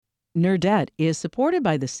Nerdette is supported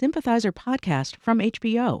by the Sympathizer podcast from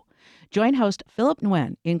HBO. Join host Philip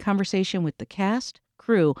Nguyen in conversation with the cast,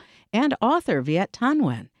 crew, and author Viet Thanh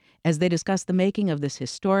Nguyen as they discuss the making of this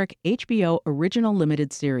historic HBO original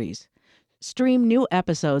limited series. Stream new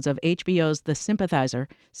episodes of HBO's The Sympathizer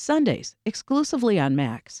Sundays exclusively on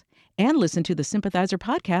Max. And listen to the Sympathizer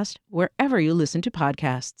podcast wherever you listen to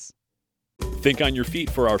podcasts. Think on your feet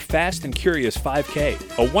for our Fast and Curious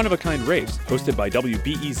 5K, a one-of-a-kind race hosted by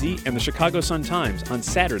WBEZ and the Chicago Sun-Times on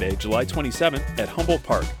Saturday, July 27th at Humboldt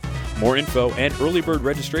Park. More info and early bird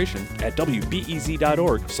registration at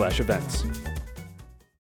wbez.org/events.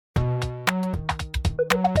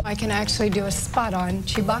 I can actually do a spot on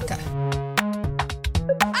Chewbacca.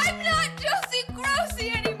 I'm not Josie Grossi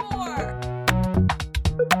anymore!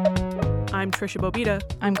 I'm Trisha Bobita.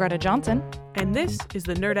 I'm Greta Johnson. And this is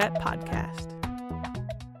the Nerdette Podcast.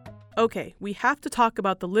 Okay, we have to talk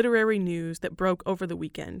about the literary news that broke over the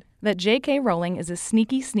weekend. That J.K. Rowling is a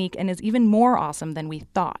sneaky sneak and is even more awesome than we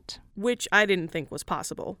thought. Which I didn't think was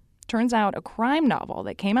possible. Turns out a crime novel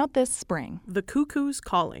that came out this spring, The Cuckoo's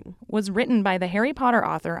Calling, was written by the Harry Potter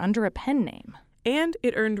author under a pen name. And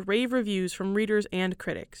it earned rave reviews from readers and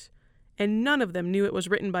critics. And none of them knew it was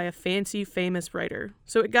written by a fancy, famous writer.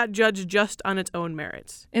 So it got judged just on its own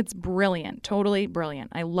merits. It's brilliant, totally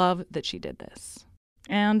brilliant. I love that she did this.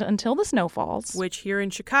 And until the snow falls, which here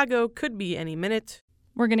in Chicago could be any minute,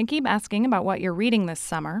 we're going to keep asking about what you're reading this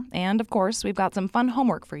summer. And of course, we've got some fun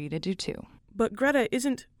homework for you to do too. But Greta,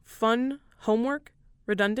 isn't fun homework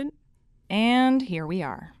redundant? And here we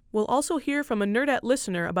are. We'll also hear from a Nerdette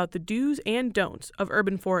listener about the do's and don'ts of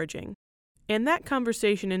urban foraging. And that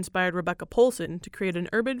conversation inspired Rebecca Polson to create an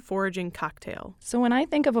urban foraging cocktail. So when I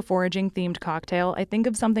think of a foraging-themed cocktail, I think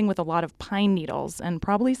of something with a lot of pine needles and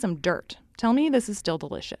probably some dirt. Tell me this is still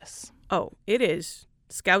delicious. Oh, it is.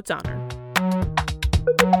 Scout's honor.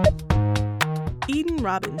 Eden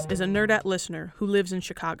Robbins is a Nerdette listener who lives in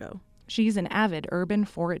Chicago. She's an avid urban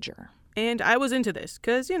forager. And I was into this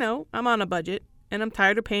because, I'm on a budget and I'm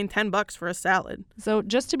tired of paying $10 for a salad. So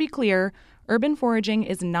just to be clear, urban foraging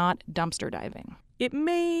is not dumpster diving. It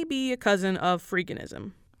may be a cousin of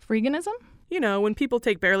freeganism. Freeganism? When people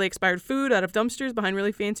take barely expired food out of dumpsters behind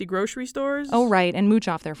really fancy grocery stores. Oh, right, and mooch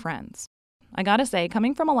off their friends. I gotta say,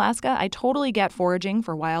 coming from Alaska, I totally get foraging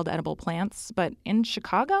for wild edible plants, but in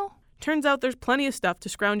Chicago? Turns out there's plenty of stuff to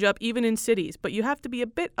scrounge up even in cities, but you have to be a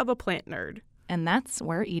bit of a plant nerd. And that's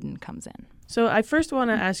where Eden comes in. So I first want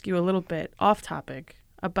to ask you a little bit off topic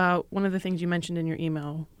about one of the things you mentioned in your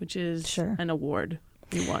email, which is an award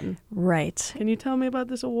you won. Right. Can you tell me about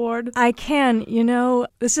this award? I can.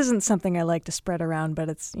 This isn't something I like to spread around, but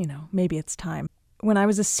it's, maybe it's time. When I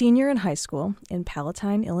was a senior in high school in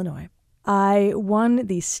Palatine, Illinois, I won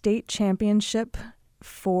the state championship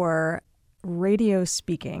for radio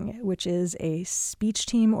speaking, which is a speech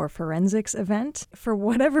team or forensics event. For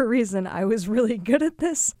whatever reason, I was really good at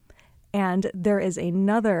this. And there is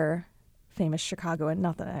another famous Chicagoan,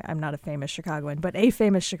 not that I'm not a famous Chicagoan, but a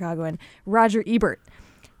famous Chicagoan, Roger Ebert,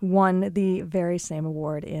 won the very same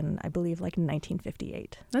award in, I believe,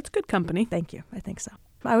 1958. That's good company. Thank you. I think so.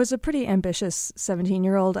 I was a pretty ambitious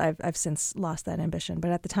 17-year-old. I've since lost that ambition.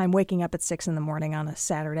 But at the time, waking up at 6 a.m. on a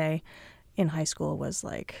Saturday in high school was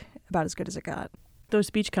about as good as it got. Those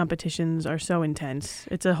speech competitions are so intense.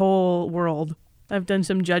 It's a whole world. I've done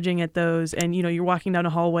some judging at those, and you're walking down a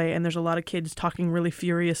hallway and there's a lot of kids talking really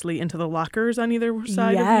furiously into the lockers on either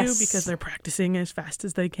side of you because they're practicing as fast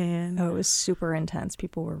as they can. Oh, it was super intense.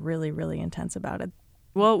 People were really, really intense about it.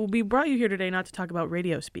 Well, we brought you here today not to talk about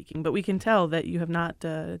radio speaking, but we can tell that you have not,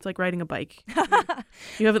 it's like riding a bike.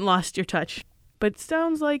 You haven't lost your touch. But it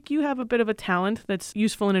sounds like you have a bit of a talent that's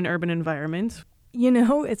useful in an urban environment.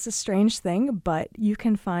 It's a strange thing, but you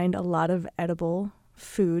can find a lot of edible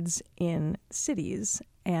foods in cities.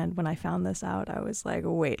 And when I found this out, I was like,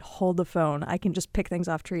 wait, hold the phone. I can just pick things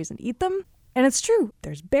off trees and eat them. And it's true.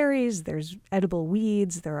 There's berries, there's edible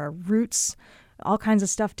weeds, there are roots, all kinds of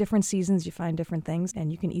stuff. Different seasons, you find different things,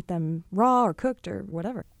 and you can eat them raw or cooked or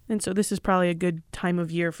whatever. And so this is probably a good time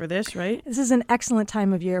of year for this, right? This is an excellent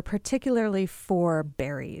time of year, particularly for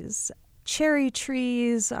berries. Cherry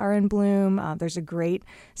trees are in bloom. There's a great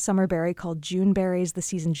summer berry called June berries. The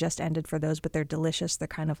season just ended for those, but they're delicious. They're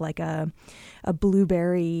kind of like a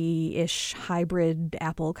blueberry-ish hybrid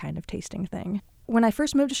apple kind of tasting thing. When I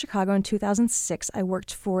first moved to Chicago in 2006, I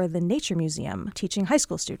worked for the Nature Museum teaching high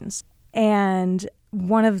school students. And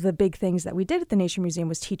one of the big things that we did at the Nature Museum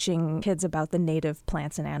was teaching kids about the native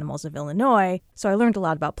plants and animals of Illinois. So I learned a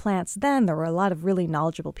lot about plants then. There were a lot of really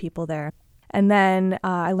knowledgeable people there. And then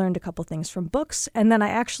I learned a couple things from books. And then I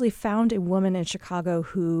actually found a woman in Chicago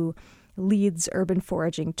who leads urban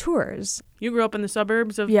foraging tours. You grew up in the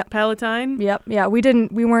suburbs of Yep. Palatine? Yep. Yeah,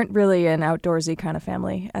 we weren't really an outdoorsy kind of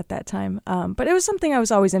family at that time. But it was something I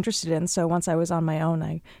was always interested in. So once I was on my own,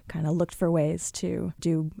 I kind of looked for ways to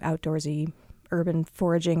do outdoorsy urban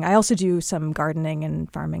foraging. I also do some gardening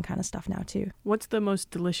and farming kind of stuff now too. What's the most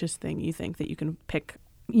delicious thing you think that you can pick?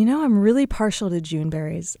 You know, I'm really partial to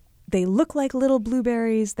Juneberries. They look like little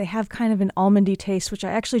blueberries. They have kind of an almondy taste, which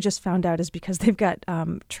I actually just found out is because they've got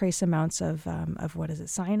trace amounts of what is it,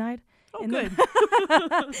 cyanide? Oh, good.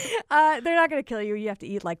 They're not going to kill you. You have to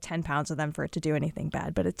eat like 10 pounds of them for it to do anything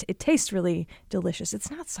bad, but it tastes really delicious. It's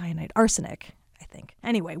not cyanide, arsenic, I think.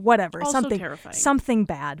 Anyway, whatever. Also terrifying. Something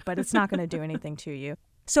bad, but it's not going to do anything to you.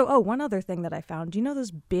 So, one other thing that I found, do you know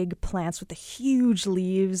those big plants with the huge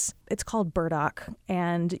leaves? It's called burdock,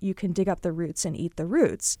 and you can dig up the roots and eat the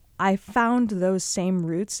roots. I found those same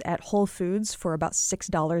roots at Whole Foods for about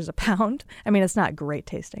 $6 a pound. I mean, it's not great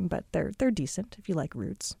tasting, but they're decent if you like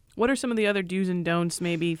roots. What are some of the other do's and don'ts,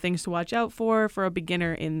 maybe things to watch out for a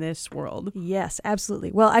beginner in this world? Yes,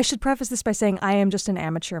 absolutely. Well, I should preface this by saying I am just an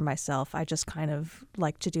amateur myself. I just kind of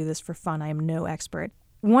like to do this for fun. I am no expert.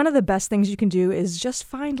 One of the best things you can do is just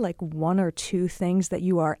find like one or two things that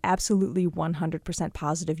you are absolutely 100%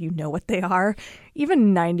 positive you know what they are.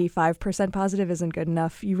 Even 95% positive isn't good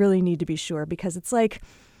enough. You really need to be sure, because it's like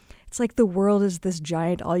the world is this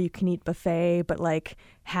giant all-you-can-eat buffet, but like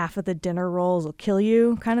half of the dinner rolls will kill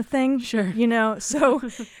you kind of thing. Sure. You know, so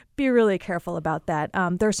be really careful about that.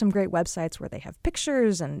 There are some great websites where they have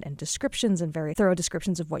pictures and descriptions and very thorough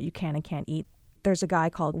descriptions of what you can and can't eat. There's a guy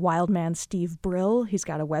called Wildman Steve Brill. He's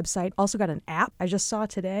got a website, also got an app I just saw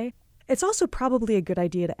today. It's also probably a good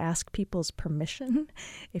idea to ask people's permission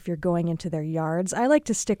if you're going into their yards. I like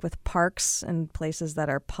to stick with parks and places that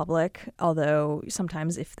are public, although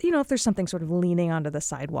sometimes if there's something sort of leaning onto the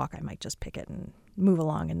sidewalk, I might just pick it and move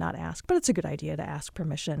along and not ask. But it's a good idea to ask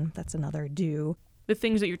permission. That's another do. The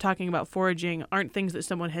things that you're talking about foraging aren't things that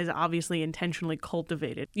someone has obviously intentionally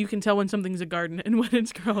cultivated. You can tell when something's a garden and when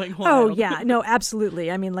it's growing wild. Oh, yeah. No, absolutely.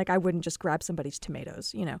 I mean, like, I wouldn't just grab somebody's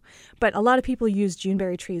tomatoes, But a lot of people use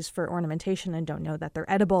Juneberry trees for ornamentation and don't know that they're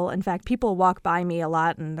edible. In fact, people walk by me a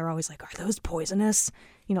lot and they're always like, are those poisonous?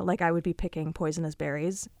 Like I would be picking poisonous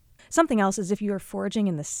berries. Something else is if you are foraging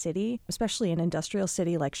in the city, especially an industrial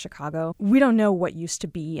city like Chicago, we don't know what used to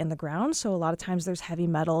be in the ground. So a lot of times there's heavy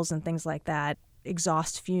metals and things like that.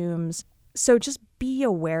 Exhaust fumes. So just be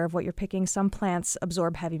aware of what you're picking. Some plants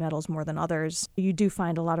absorb heavy metals more than others. You do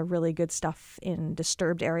find a lot of really good stuff in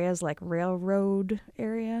disturbed areas like railroad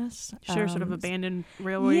areas. Sure, sort of abandoned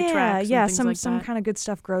railway tracks. Yeah, and things like some that. kind of good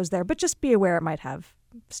stuff grows there. But just be aware it might have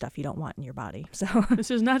stuff you don't want in your body. So This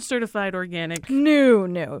is not certified organic. No,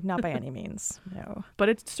 not by any means. No. But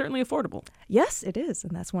it's certainly affordable. Yes, it is.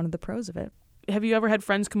 And that's one of the pros of it. Have you ever had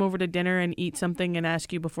friends come over to dinner and eat something and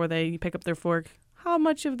ask you before they pick up their fork, how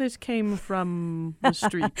much of this came from the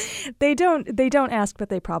street? They don't ask, but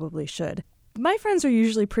they probably should. My friends are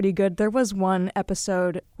usually pretty good. There was one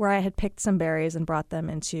episode where I had picked some berries and brought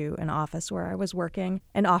them into an office where I was working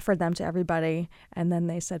and offered them to everybody. And then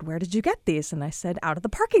they said, "Where did you get these?" And I said, "Out of the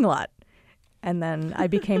parking lot." And then I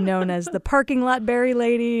became known as the parking lot berry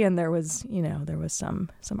lady. And there was some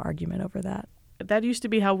argument over that. That used to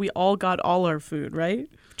be how we all got all our food, right?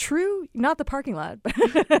 True. Not the parking lot.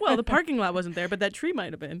 Well, the parking lot wasn't there, but that tree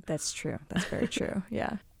might have been. That's true. That's very true.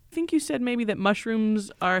 Yeah. I think you said maybe that mushrooms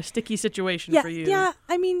are a sticky situation for you. Yeah.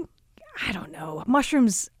 I mean, I don't know.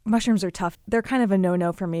 Mushrooms are tough. They're kind of a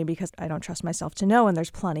no-no for me because I don't trust myself to know, and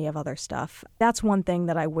there's plenty of other stuff. That's one thing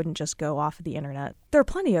that I wouldn't just go off of the internet. There are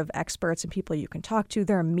plenty of experts and people you can talk to.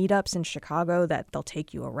 There are meetups in Chicago that they'll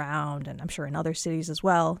take you around, and I'm sure in other cities as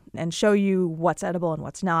well, and show you what's edible and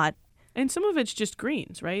what's not. And some of it's just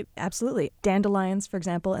greens, right? Absolutely. Dandelions, for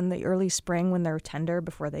example, in the early spring when they're tender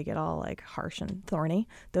before they get all like harsh and thorny.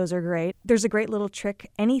 Those are great. There's a great little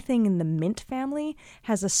trick. Anything in the mint family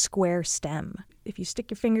has a square stem. If you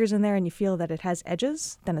stick your fingers in there and you feel that it has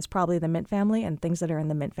edges, then it's probably the mint family, and things that are in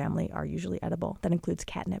the mint family are usually edible. That includes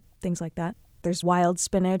catnip, things like that. There's wild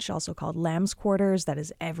spinach, also called lamb's quarters, that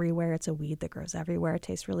is everywhere. It's a weed that grows everywhere. It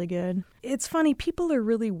tastes really good. It's funny, people are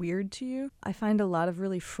really weird to you. I find a lot of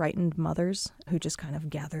really frightened mothers who just kind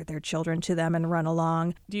of gather their children to them and run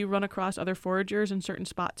along. Do you run across other foragers in certain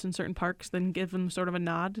spots in certain parks, then give them sort of a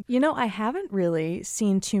nod? I haven't really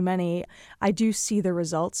seen too many. I do see the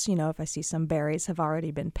results, if I see some berries have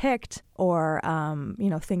already been picked or,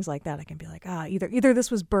 things like that. I can be like, either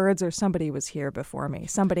this was birds or somebody was here before me.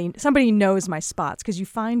 Somebody knows my spots, because you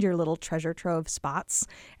find your little treasure trove spots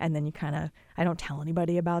and then you I don't tell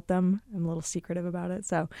anybody about them. I'm a little secretive about it.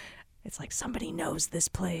 So It's like somebody knows this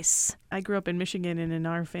place. I grew up in Michigan, and in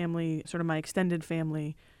our family, sort of my extended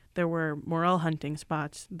family, there were morel hunting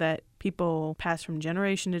spots that people pass from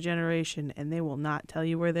generation to generation, and they will not tell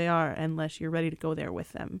you where they are unless you're ready to go there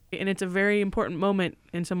with them. And it's a very important moment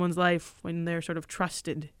in someone's life when they're sort of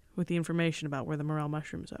trusted with the information about where the morel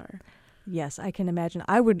mushrooms are. Yes, I can imagine.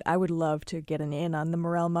 I would love to get an in on the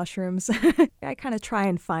morel mushrooms. I kind of try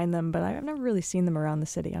and find them, but I've never really seen them around the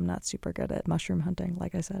city. I'm not super good at mushroom hunting,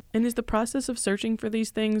 like I said. And is the process of searching for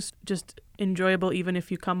these things just enjoyable even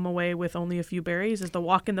if you come away with only a few berries? Is the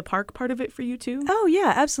walk in the park part of it for you too? Oh,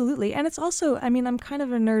 yeah, absolutely. And it's also, I mean, I'm kind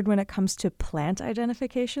of a nerd when it comes to plant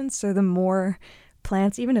identification. So the more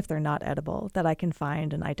plants, even if they're not edible, that I can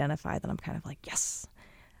find and identify, that I'm kind of like, yes,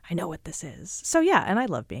 I know what this is. So yeah, and I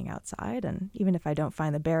love being outside. And even if I don't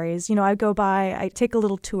find the berries, I go by, I take a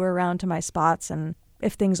little tour around to my spots. And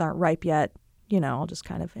if things aren't ripe yet, I'll just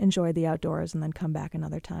kind of enjoy the outdoors and then come back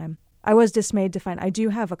another time. I was dismayed to find, I do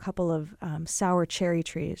have a couple of sour cherry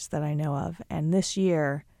trees that I know of. And this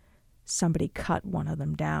year, somebody cut one of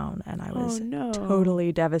them down, and I was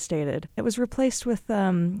totally devastated. It was replaced with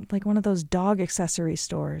like one of those dog accessory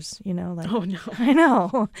stores, like, oh no. I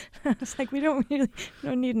know. It's like we don't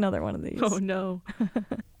need another one of these. Oh no.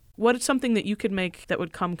 What is something that you could make that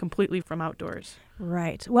would come completely from outdoors?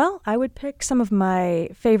 Right. Well, I would pick some of my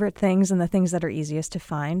favorite things and the things that are easiest to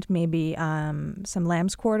find. Maybe some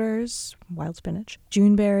lamb's quarters, wild spinach,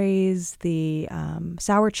 June berries, the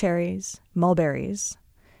sour cherries, mulberries.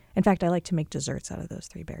 In fact, I like to make desserts out of those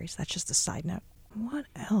 3 berries. That's just a side note. What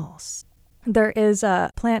else? There is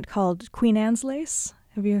a plant called Queen Anne's lace.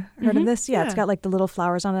 Have you heard of this? Yeah, it's got like the little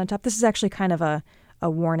flowers on it on top. This is actually kind of a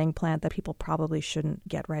warning plant that people probably shouldn't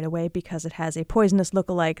get right away because it has a poisonous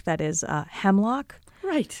lookalike that is hemlock.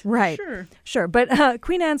 Right. Sure. But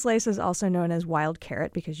Queen Anne's lace is also known as wild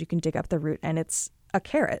carrot because you can dig up the root and it's a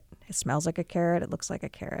carrot. It smells like a carrot. It looks like a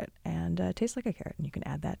carrot and tastes like a carrot. And you can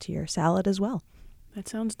add that to your salad as well. That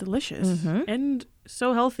sounds delicious and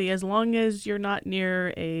so healthy as long as you're not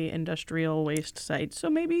near a industrial waste site. So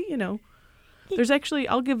maybe, there's actually,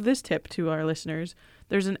 I'll give this tip to our listeners.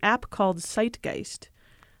 There's an app called Zeitgeist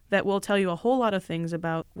that will tell you a whole lot of things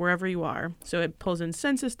about wherever you are. So it pulls in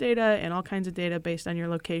census data and all kinds of data based on your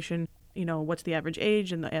location. What's the average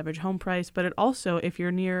age and the average home price. But it also, if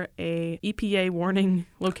you're near a EPA warning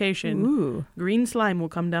location, green slime will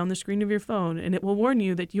come down the screen of your phone and it will warn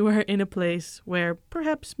you that you are in a place where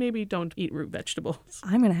perhaps maybe don't eat root vegetables.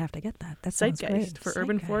 I'm going to have to get that. That sounds Zeitgeist great. For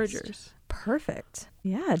urban foragers. Perfect.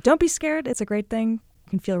 Yeah, don't be scared. It's a great thing. You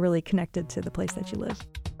can feel really connected to the place that you live.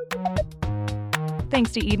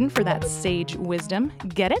 Thanks to Eden for that sage wisdom.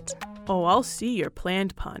 Get it? Oh, I'll see your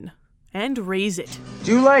planned pun. And raise it.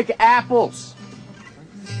 Do you like apples?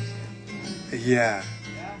 Yeah.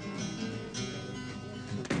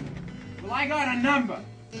 Well, I got a number.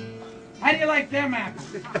 How do you like them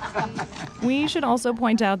apples? We should also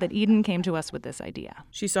point out that Eden came to us with this idea.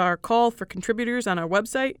 She saw our call for contributors on our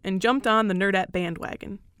website and jumped on the Nerdette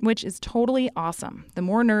bandwagon. Which is totally awesome. The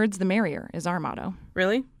more nerds, the merrier is our motto.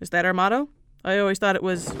 Really? Is that our motto? I always thought it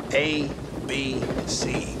was A, B,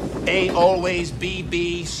 C. A, always, B,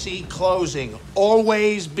 B, C, closing.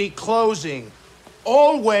 Always be closing.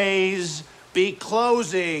 Always be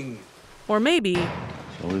closing. Or maybe...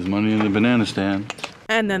 Always money in the banana stand.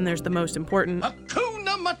 And then there's the most important...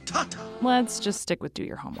 Hakuna Matata. Let's just stick with do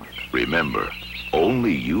your homework. Remember,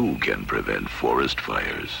 only you can prevent forest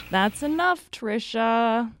fires. That's enough,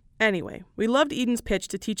 Trisha. Anyway, we loved Eden's pitch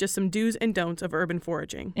to teach us some do's and don'ts of urban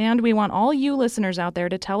foraging. And we want all you listeners out there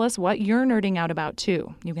to tell us what you're nerding out about,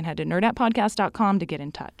 too. You can head to nerdatpodcast.com to get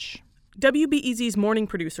in touch. WBEZ's morning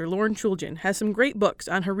producer, Lauren Chulgin, has some great books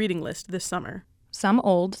on her reading list this summer. Some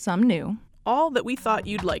old, some new. All that we thought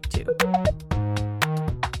you'd like to.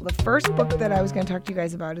 The first book that I was going to talk to you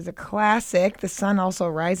guys about is a classic, The Sun Also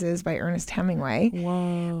Rises by Ernest Hemingway.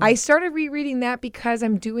 Whoa. I started rereading that because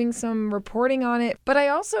I'm doing some reporting on it. But I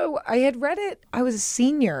had read it, I was a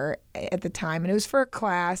senior at the time, and it was for a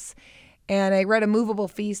class. And I read A Movable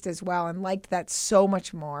Feast as well and liked that so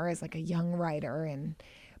much more as like a young writer.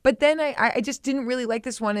 But then I just didn't really like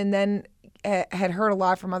this one, and then had heard a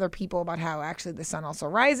lot from other people about how actually The Sun Also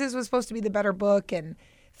Rises was supposed to be the better book, and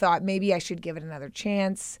thought maybe I should give it another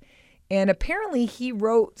chance. And apparently he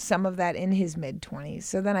wrote some of that in his mid-20s.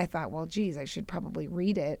 So then I thought, well, geez, I should probably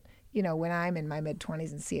read it, when I'm in my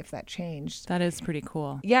mid-20s and see if that changed. That is pretty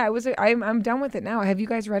cool. Yeah, I'm done with it now. Have you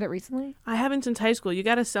guys read it recently? I haven't since high school. You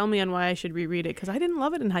got to sell me on why I should reread it because I didn't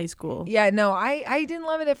love it in high school. Yeah, no, I didn't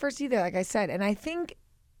love it at first either, like I said. And I think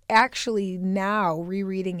actually now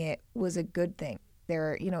rereading it was a good thing.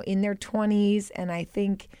 They're, in their 20s, and I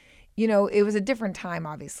think it was a different time,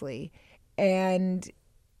 obviously. And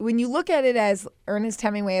when you look at it as Ernest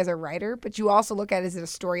Hemingway as a writer, but you also look at it as a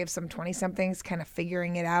story of some 20-somethings kind of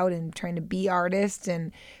figuring it out and trying to be artists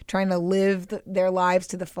and trying to live their lives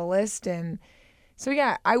to the fullest. And so,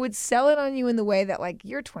 yeah, I would sell it on you in the way that, like,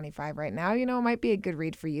 you're 25 right now. It might be a good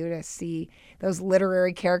read for you to see those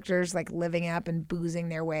literary characters, like, living up and boozing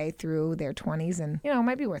their way through their 20s. And, it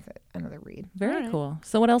might be worth it. Another read. Very cool.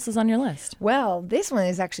 So what else is on your list? Well, this one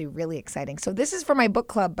is actually really exciting. So this is for my book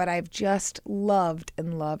club, but I've just loved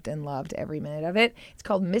and loved and loved every minute of it. It's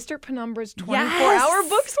called Mr. Penumbra's 24-Hour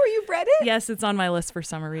Bookstore. You've read it? Yes, it's on my list for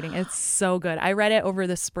summer reading. It's so good. I read it over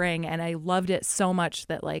the spring, and I loved it so much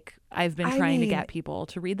that, like, I've been trying to get people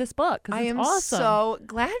to read this book because it's awesome. I am so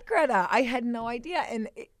glad, Greta. I had no idea. And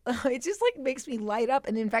it just like makes me light up.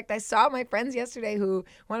 And in fact, I saw my friends yesterday who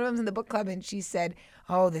one of them's in the book club and she said,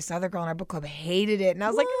 oh, this other girl in our book club hated it. And I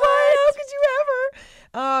was like, what? How could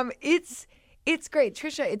you ever? It's great.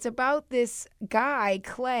 Trisha, it's about this guy,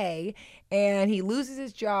 Clay, and he loses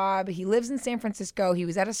his job. He lives in San Francisco. He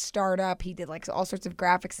was at a startup. He did like all sorts of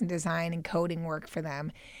graphics and design and coding work for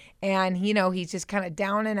them. And, he's just kind of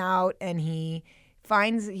down and out, and he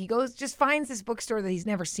finds this bookstore that he's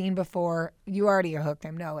never seen before. You already are hooked,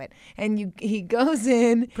 I know it. And he goes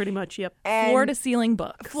in. Pretty much, yep. Floor to ceiling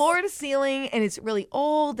books. Floor to ceiling, and it's really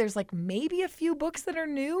old. There's like maybe a few books that are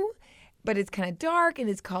new, but it's kind of dark, and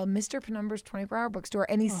it's called Mr. Penumbra's 24-Hour Bookstore.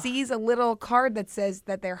 And he sees a little card that says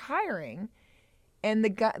that they're hiring. And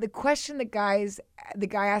the question the guy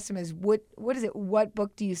asked him is, what is it? What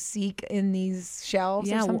book do you seek in these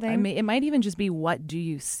shelves or something? It might even just be, what do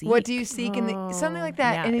you seek? What do you seek? Something like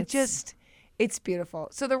that. Yeah, and it's beautiful.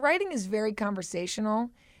 So the writing is very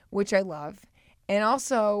conversational, which I love. And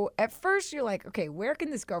also, at first, you're like, okay, where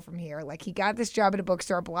can this go from here? Like, he got this job at a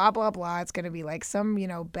bookstore, blah, blah, blah. It's going to be like some,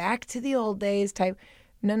 back to the old days type.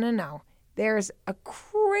 No. There's a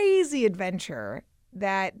crazy adventure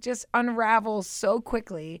that just unravels so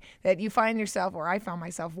quickly that you find yourself, or I found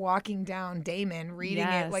myself, walking down Damon, reading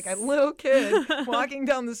it like a little kid, walking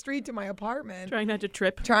down the street to my apartment. Trying not to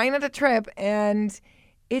trip. And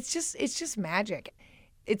it's just magic.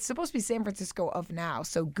 It's supposed to be San Francisco of now,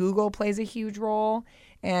 so Google plays a huge role.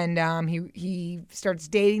 And he starts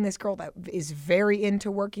dating this girl that is very into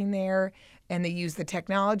working there, and they use the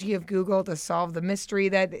technology of Google to solve the mystery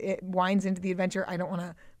that it winds into the adventure. I don't want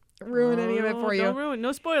to ruin any of it for you. Don't ruin.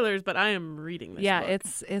 No spoilers, but I am reading this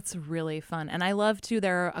book. It's really fun. And I love, too,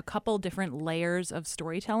 there are a couple different layers of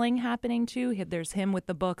storytelling happening, too. There's him with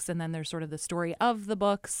the books, and then there's sort of the story of the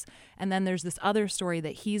books. And then there's this other story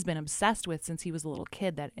that he's been obsessed with since he was a little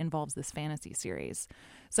kid that involves this fantasy series.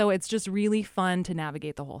 So it's just really fun to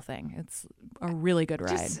navigate the whole thing. It's a really good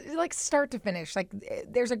ride. Just like start to finish. Like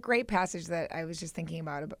there's a great passage that I was just thinking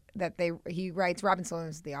about that he writes. Robin Sloan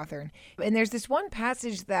is the author, and there's this one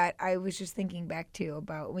passage that I was just thinking back to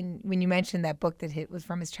about when you mentioned that book that was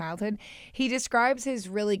from his childhood. He describes his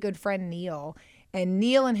really good friend Neil. And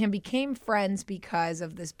Neil and him became friends because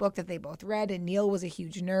of this book that they both read. And Neil was a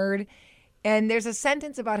huge nerd. And there's a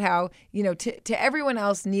sentence about how, to everyone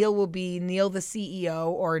else, Neil will be Neil the CEO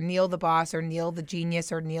or Neil the boss or Neil the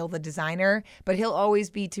genius or Neil the designer. But he'll always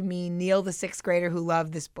be, to me, Neil the sixth grader who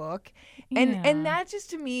loved this book. And that just,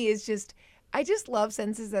 to me, is just, I just love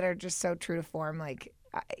sentences that are just so true to form. Like,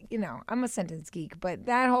 I'm a sentence geek. But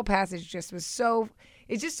that whole passage just was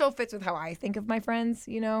it just so fits with how I think of my friends,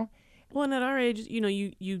 Well, and at our age,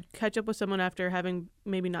 you catch up with someone after having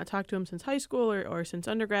maybe not talked to them since high school or since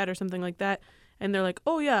undergrad or something like that. And they're like,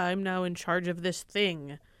 oh, yeah, I'm now in charge of this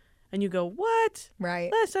thing. And you go, what?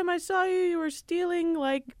 Right. Last time I saw you were stealing,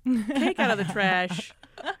 like, cake out of the trash.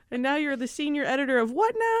 And now you're the senior editor of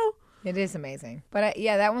what now? It is amazing. But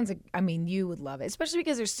that one's, you would love it, especially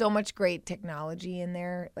because there's so much great technology in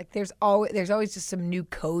there. Like there's always just some new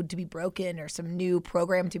code to be broken or some new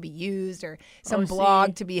program to be used or some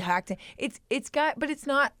blog to be hacked. But it's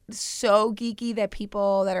not so geeky that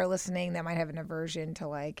people that are listening that might have an aversion to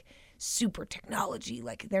like super technology,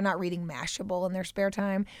 like they're not reading Mashable in their spare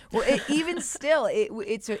time. Well, even still,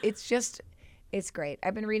 it's just. It's great.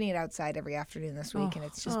 I've been reading it outside every afternoon this week, and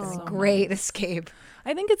it's just been a great escape.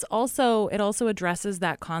 I think it also addresses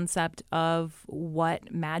that concept of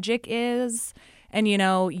what magic is and,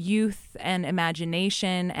 youth and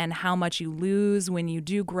imagination and how much you lose when you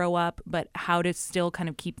do grow up, but how to still kind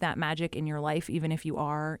of keep that magic in your life, even if you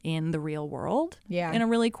are in the real world. Yeah. In a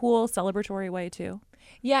really cool, celebratory way, too.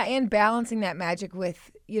 Yeah, and balancing that magic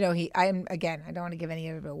with, I don't want to give any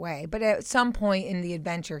of it away, but at some point in the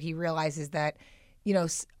adventure, he realizes that,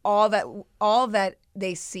 all that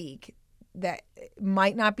they seek, that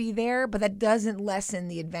might not be there, but that doesn't lessen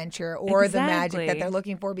the adventure or the magic that they're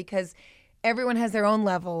looking for, because everyone has their own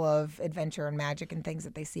level of adventure and magic and things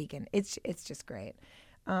that they seek, and it's just great.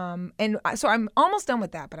 And so I'm almost done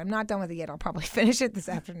with that, but I'm not done with it yet. I'll probably finish it this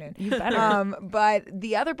afternoon. You better. But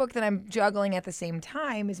the other book that I'm juggling at the same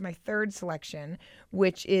time is my third selection,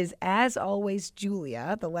 which is As Always,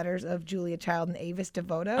 Julia, the letters of Julia Child and Avis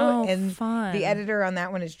Devoto. Oh, and fun. The editor on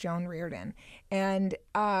that one is Joan Reardon. And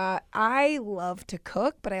I love to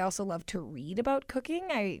cook, but I also love to read about cooking.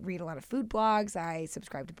 I read a lot of food blogs. I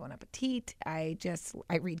subscribe to Bon Appetit. I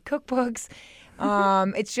read cookbooks.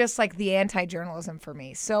 It's just like the anti-journalism for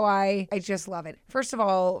me. So I just love it. First of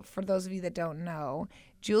all, for those of you that don't know,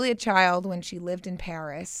 Julia Child, when she lived in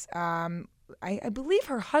Paris, I believe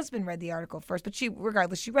her husband read the article first, but she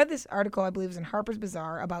read this article, I believe it was in Harper's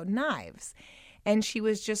Bazaar, about knives. And she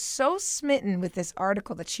was just so smitten with this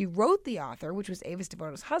article that she wrote the author, which was Avis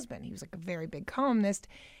Devoto's husband. He was like a very big columnist,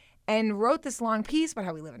 and wrote this long piece about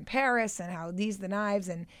how we live in Paris and how these are the knives,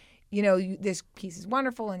 and this piece is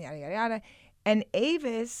wonderful, and yada, yada, yada. And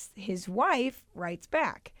Avis, his wife, writes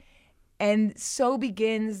back. And so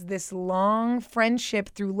begins this long friendship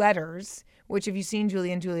through letters, which if you've seen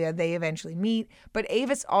Julia and Julia, they eventually meet. But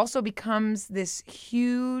Avis also becomes this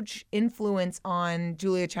huge influence on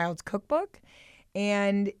Julia Child's cookbook.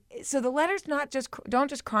 And so the letters don't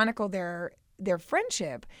just chronicle their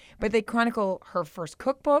friendship, but they chronicle her first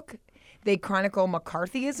cookbook. They chronicle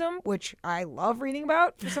McCarthyism, which I love reading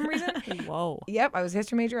about for some reason. Whoa. Yep, I was a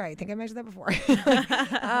history major. I think I mentioned that before.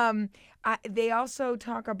 They also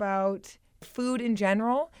talk about food in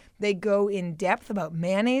general. They go in depth about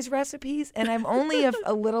mayonnaise recipes, and I'm only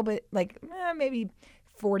a little bit, maybe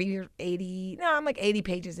 40 or 80. No, I'm like 80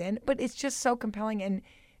 pages in, but it's just so compelling, and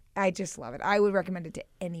I just love it. I would recommend it to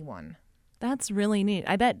anyone. That's really neat.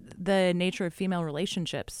 I bet the nature of female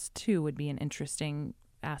relationships, too, would be an interesting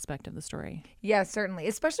aspect of the story. Yeah, certainly.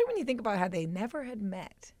 Especially when you think about how they never had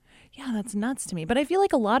met. Yeah, that's nuts to me. But I feel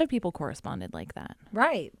like a lot of people corresponded like that.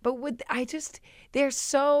 Right. But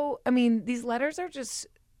these letters are just,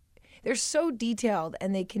 they're so detailed,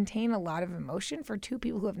 and they contain a lot of emotion for two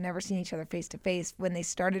people who have never seen each other face to face when they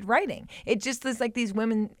started writing. It just is like these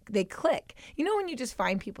women, they click. You know when you just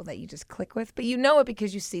find people that you just click with, but you know it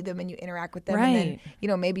because you see them and you interact with them. Right. And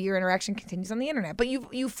then, maybe your interaction continues on the internet, but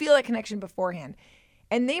you feel that connection beforehand.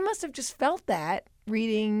 And they must have just felt that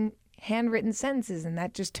reading handwritten sentences, and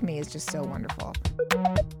that just to me is just so wonderful.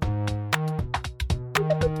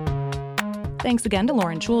 Thanks again to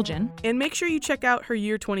Lauren Chooljian. And make sure you check out her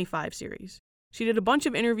Year 25 series. She did a bunch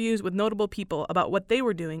of interviews with notable people about what they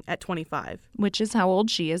were doing at 25. Which is how old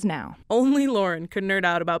she is now. Only Lauren could nerd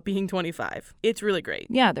out about being 25. It's really great.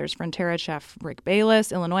 Yeah, there's Frontera chef Rick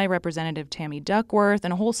Bayless, Illinois Representative Tammy Duckworth,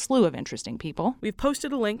 and a whole slew of interesting people. We've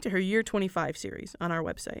posted a link to her Year 25 series on our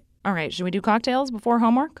website. All right, should we do cocktails before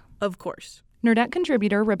homework? Of course. Nerdette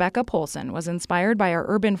contributor Rebecca Polson was inspired by our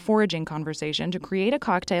urban foraging conversation to create a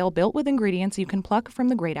cocktail built with ingredients you can pluck from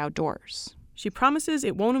the great outdoors. She promises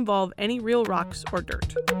it won't involve any real rocks or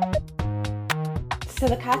dirt. So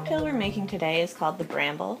the cocktail we're making today is called the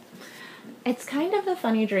Bramble. It's kind of a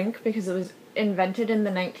funny drink because it was invented in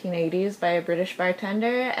the 1980s by a British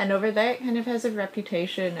bartender, and over there it kind of has a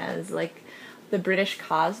reputation as like the British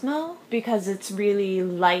Cosmo because it's really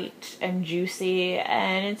light and juicy,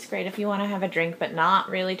 and it's great if you want to have a drink but not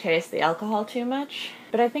really taste the alcohol too much.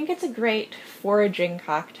 But I think it's a great foraging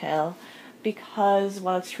cocktail because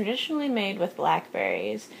while it's traditionally made with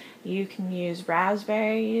blackberries, you can use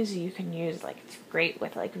raspberries, you can use, it's great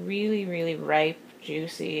with, really, really ripe,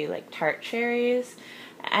 juicy, tart cherries,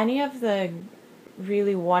 any of the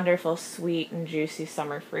really wonderful, sweet and juicy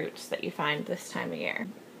summer fruits that you find this time of year.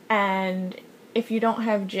 And if you don't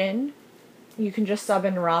have gin, you can just sub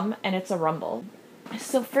in rum, and it's a rumble.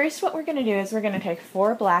 So first what we're going to do is we're going to take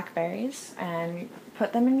 4 blackberries and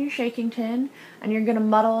put them in your shaking tin, and you're going to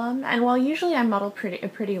muddle them. And while usually I muddle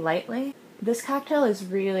pretty lightly, this cocktail is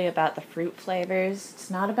really about the fruit flavors. It's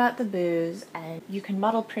not about the booze, and you can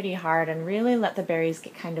muddle pretty hard and really let the berries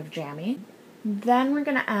get kind of jammy. Then we're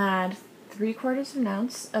going to add 3/4 of an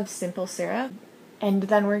ounce of simple syrup, and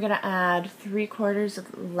then we're going to add 3/4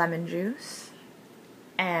 of lemon juice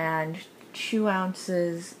and 2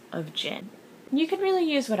 ounces of gin. You can really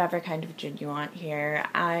use whatever kind of gin you want here.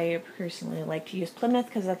 I personally like to use Plymouth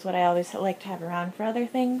because that's what I always like to have around for other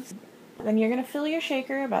things. Then you're going to fill your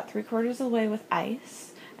shaker about 3/4 of the way with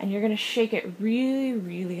ice, and you're going to shake it really,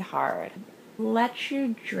 really hard. Let your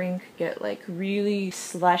drink get really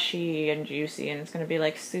slushy and juicy, and it's going to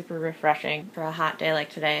be super refreshing for a hot day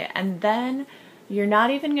like today. And then you're not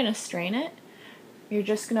even going to strain it. You're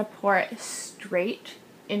just going to pour it straight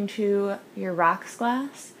into your rocks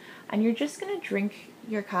glass, and you're just going to drink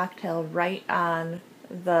your cocktail right on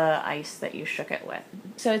the ice that you shook it with.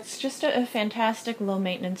 So it's just a fantastic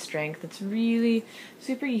low-maintenance drink that's really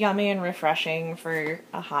super yummy and refreshing for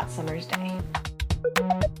a hot summer's day.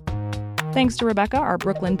 Thanks to Rebecca, our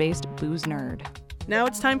Brooklyn-based booze nerd. Now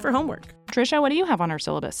it's time for homework. Trisha, what do you have on our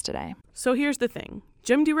syllabus today? So here's the thing.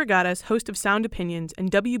 Jim DeRogatis, host of Sound Opinions and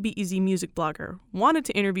WBEZ music blogger, wanted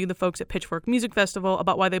to interview the folks at Pitchfork Music Festival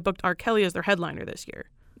about why they booked R. Kelly as their headliner this year.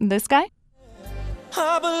 This guy?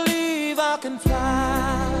 I believe I can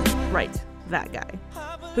fly. Right, that guy.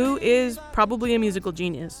 Who is probably a musical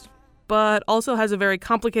genius, but also has a very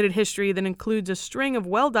complicated history that includes a string of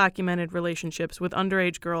well-documented relationships with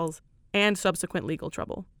underage girls and subsequent legal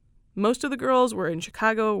trouble. Most of the girls were in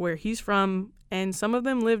Chicago, where he's from, and some of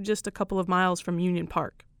them lived just a couple of miles from Union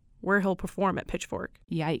Park, where he'll perform at Pitchfork.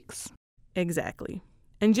 Yikes. Exactly.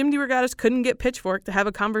 And Jim DeRogatis couldn't get Pitchfork to have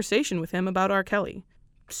a conversation with him about R. Kelly.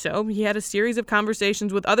 So he had a series of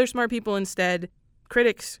conversations with other smart people instead,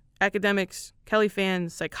 critics, academics, Kelly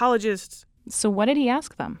fans, psychologists. So what did he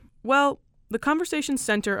ask them? Well, the conversations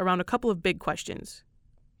center around a couple of big questions.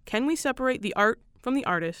 Can we separate the art from the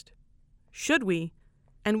artist? Should we?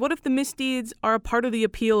 And what if the misdeeds are a part of the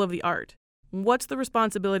appeal of the art? What's the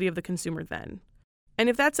responsibility of the consumer then? And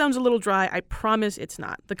if that sounds a little dry, I promise it's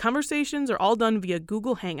not. The conversations are all done via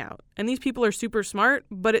Google Hangout, and these people are super smart,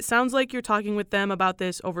 but it sounds like you're talking with them about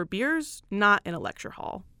this over beers, not in a lecture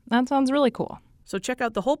hall. That sounds really cool. So check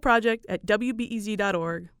out the whole project at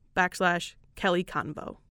wbez.org/Kelly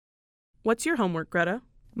Convo. What's your homework, Greta?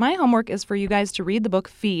 My homework is for you guys to read the book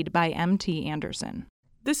Feed by M.T. Anderson.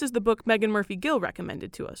 This is the book Megan Murphy-Gill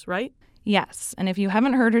recommended to us, right? Yes, and if you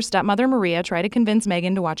haven't heard her stepmother Maria try to convince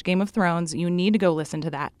Megan to watch Game of Thrones, you need to go listen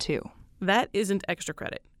to that too. That isn't extra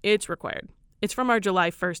credit. It's required. It's from our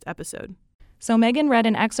July 1st episode. So Megan read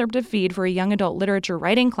an excerpt of Feed for a young adult literature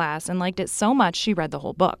writing class and liked it so much she read the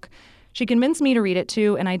whole book. She convinced me to read it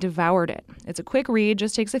too, and I devoured it. It's a quick read,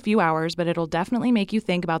 just takes a few hours, but it'll definitely make you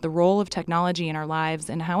think about the role of technology in our lives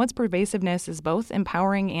and how its pervasiveness is both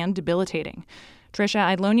empowering and debilitating. Trisha,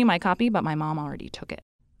 I'd loan you my copy, but my mom already took it.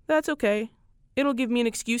 That's okay. It'll give me an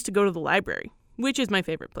excuse to go to the library, which is my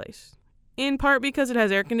favorite place. In part because it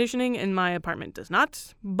has air conditioning and my apartment does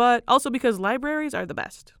not, but also because libraries are the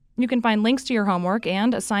best. You can find links to your homework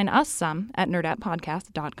and assign us some at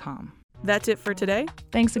nerdettepodcast.com. That's it for today.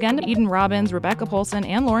 Thanks again to Eden Robbins, Rebecca Polson,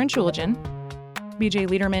 and Lauren Schuligen. BJ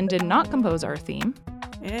Liederman did not compose our theme.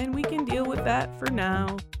 And we can deal with that for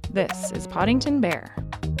now. This is Poddington Bear.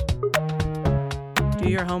 Do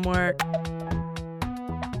your homework.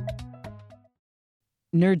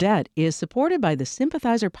 Nerdette is supported by the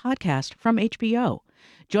Sympathizer podcast from HBO.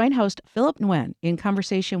 Join host Philip Nguyen in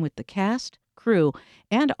conversation with the cast, crew,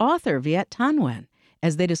 and author Viet Thanh Nguyen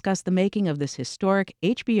as they discuss the making of this historic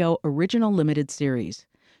HBO original limited series.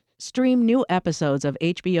 Stream new episodes of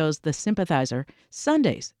HBO's The Sympathizer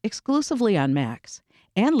Sundays exclusively on Max,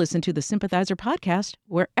 and listen to the Sympathizer podcast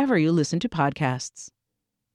wherever you listen to podcasts.